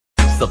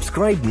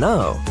Subscribe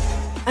now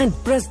and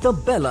press the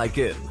bell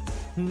icon.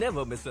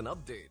 Never miss an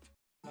update.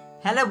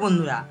 Hello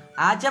বন্ধুরা,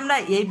 আজ আমরা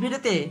এই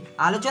ভিডিওতে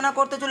আলোচনা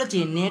করতে চলেছি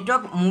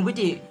নেটওয়ার্ক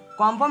মুভিটি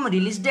কনফার্ম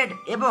রিলিজ ডেট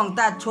এবং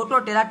তার ছোট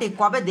ট্রেলারটি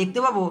কবে দেখতে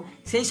পাবো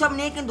সেই সব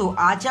নিয়ে কিন্তু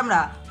আজ আমরা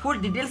ফুল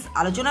ডিটেলস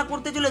আলোচনা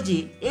করতে চলেছি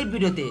এই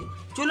ভিডিওতে।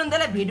 চলুন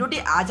তাহলে ভিডিওটি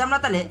আজ আমরা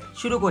তাহলে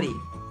শুরু করি।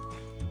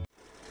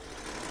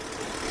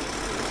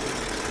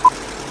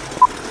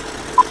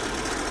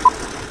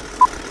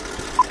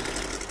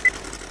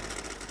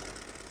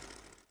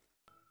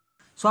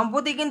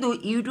 সম্প্রতি কিন্তু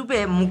ইউটিউবে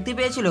মুক্তি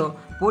পেয়েছিল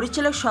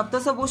পরিচালক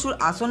সপ্তশ বসুর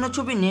আসন্ন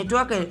ছবি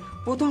নেটওয়ার্কের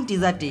প্রথম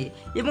টিজারটি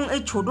এবং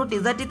এই ছোট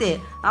টিজারটিতে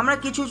আমরা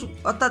কিছু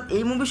অর্থাৎ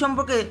এই মুভি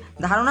সম্পর্কে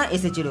ধারণা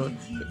এসেছিল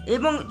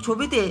এবং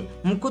ছবিতে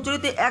মুখ্য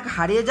চরিত্রে এক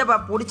হারিয়ে যাওয়া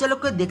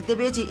পরিচালককে দেখতে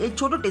পেয়েছি এই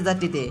ছোট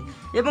টিজারটিতে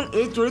এবং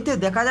এই চরিত্রে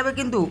দেখা যাবে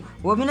কিন্তু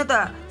অভিনেতা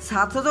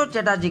সাতশত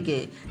চ্যাটার্জিকে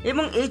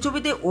এবং এই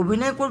ছবিতে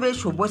অভিনয় করবে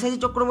সব্যসাচী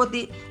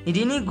চক্রবর্তী,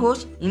 রিনি ঘোষ,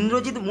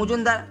 ইন্দ্রজিৎ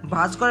মজুমদার,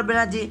 ভাস্কর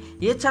ব্যানার্জি।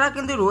 এছাড়া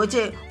কিন্তু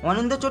রয়েছে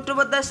অনিন্দ্য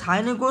চট্টোপাধ্যায়,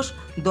 সায়নী ঘোষ,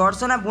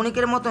 দর্শনা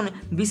বণিকের মতন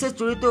বিশেষ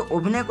চরিত্র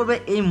অভিনয় করবে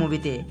এই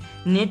মুভিতে।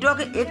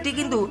 নেটওয়ার্ক একটি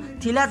কিন্তু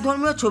থ্রিলার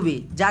ধর্মীয় ছবি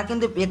যার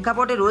কিন্তু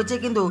প্রেক্ষাপটে রয়েছে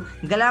কিন্তু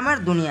গ্ল্যামার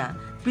দুনিয়া।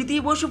 প্রীতি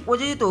বসু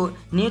প্রযোজিত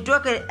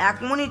নেটওয়ার্কের 1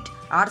 মিনিট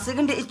 8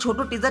 সেকেন্ডে এই ছোট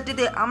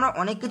টিজারটিতে আমরা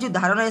অনেক কিছু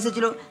ধারণা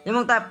এসেছিল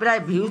এবং তার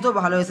প্রায় ভিউজও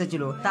ভালো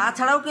এসেছিল।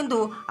 তাছাড়াও কিন্তু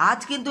আজ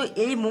কিন্তু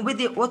এই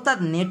মুভিতে অর্থাৎ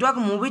নেটওয়ার্ক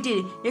মুভিটির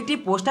একটি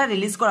পোস্টার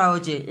রিলিজ করা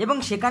হয়েছে এবং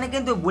সেখানে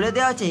কিন্তু বলে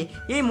দেওয়া হয়েছে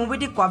এই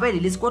মুভিটি কবে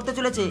রিলিজ করতে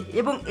চলেছে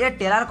এবং এর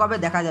ট্রেলার কবে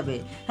দেখা যাবে।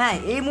 হ্যাঁ,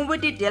 এই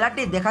মুভিটির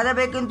ট্রেলারটি দেখা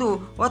যাবে কিন্তু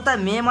অর্থাৎ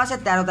মে মাসের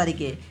 13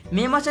 তারিখে।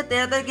 মে মাসের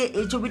 13 তারিখে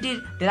এই ছবিটির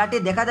ট্রেলারটি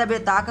দেখা যাবে।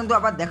 তা কিন্তু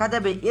আবার দেখা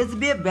যাবে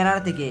SBF ব্যানার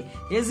থেকে।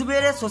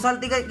 SBF এর সোশ্যাল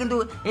থেকে কিন্তু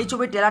এই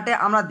ছবির ট্রেলারটি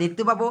আমরা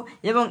দেখতে পাবো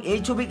এবং এই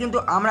ছবি কিন্তু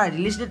আমরা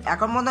রিলিজ ডেট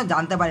এখন পর্যন্ত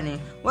জানতে পারিনি।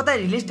 অর্থাৎ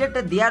রিলিজ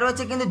ডেটটা দেওয়া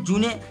রয়েছে কিন্তু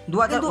জুনে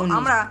 2019।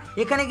 আমরা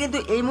এখানে কিন্তু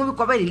এই মুভি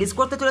কবে রিলিজ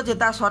করতে চলেছে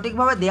তা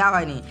সঠিকভাবে দেওয়া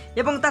হয়নি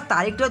এবং তার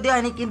তারিখটাও দেওয়া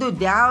হয়নি, কিন্তু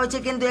দেওয়া হয়েছে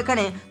কিন্তু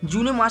এখানে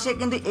জুন মাসে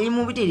কিন্তু এই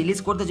মুভিটি রিলিজ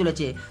করতে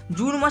চলেছে।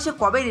 জুন মাসে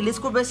কবে রিলিজ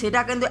করবে সেটা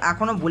কিন্তু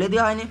এখনও বলে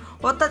দেওয়া হয়নি।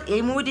 অর্থাৎ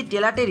এই মুভিটি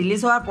ট্রেলারটি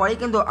রিলিজ হওয়ার পরেই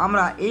কিন্তু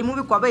আমরা এই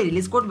মুভি কবে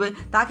রিলিজ করবে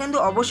তা কিন্তু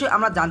অবশ্যই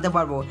আমরা জানতে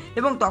পারবো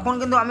এবং তখন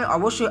কিন্তু আমি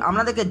অবশ্যই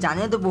আপনাদেরকে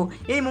জানিয়ে দেবো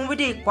এই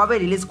মুভিটি কবে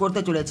রিলিজ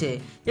করতে চলেছে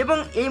এবং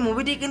এই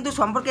মুভিটি কিন্তু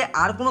সম্পর্কে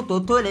আর কোনো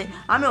তথ্য হলে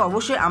আমি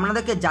অবশ্যই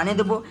আপনাদেরকে জানিয়ে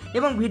দেবো।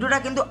 এবং ভিডিওটা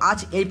কিন্তু আজ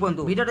এই পর্যন্ত।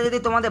 ভিডিওটা যদি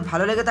তোমাদের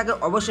ভালো লেগে থাকে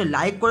অবশ্যই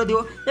লাইক করে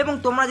দিও এবং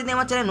তোমরা যদি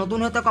আমার চ্যানেল নতুন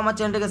হয়ে থাকো আমার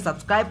চ্যানেলটাকে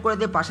সাবস্ক্রাইব করে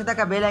দিও, পাশে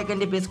থাকা বেল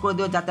আইকনটি প্রেস করে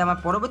দিও যাতে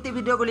আমার পরবর্তী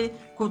ভিডিওগুলি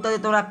খুব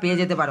তাড়াতাড়ি তোমরা পেয়ে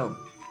যেতে পারো।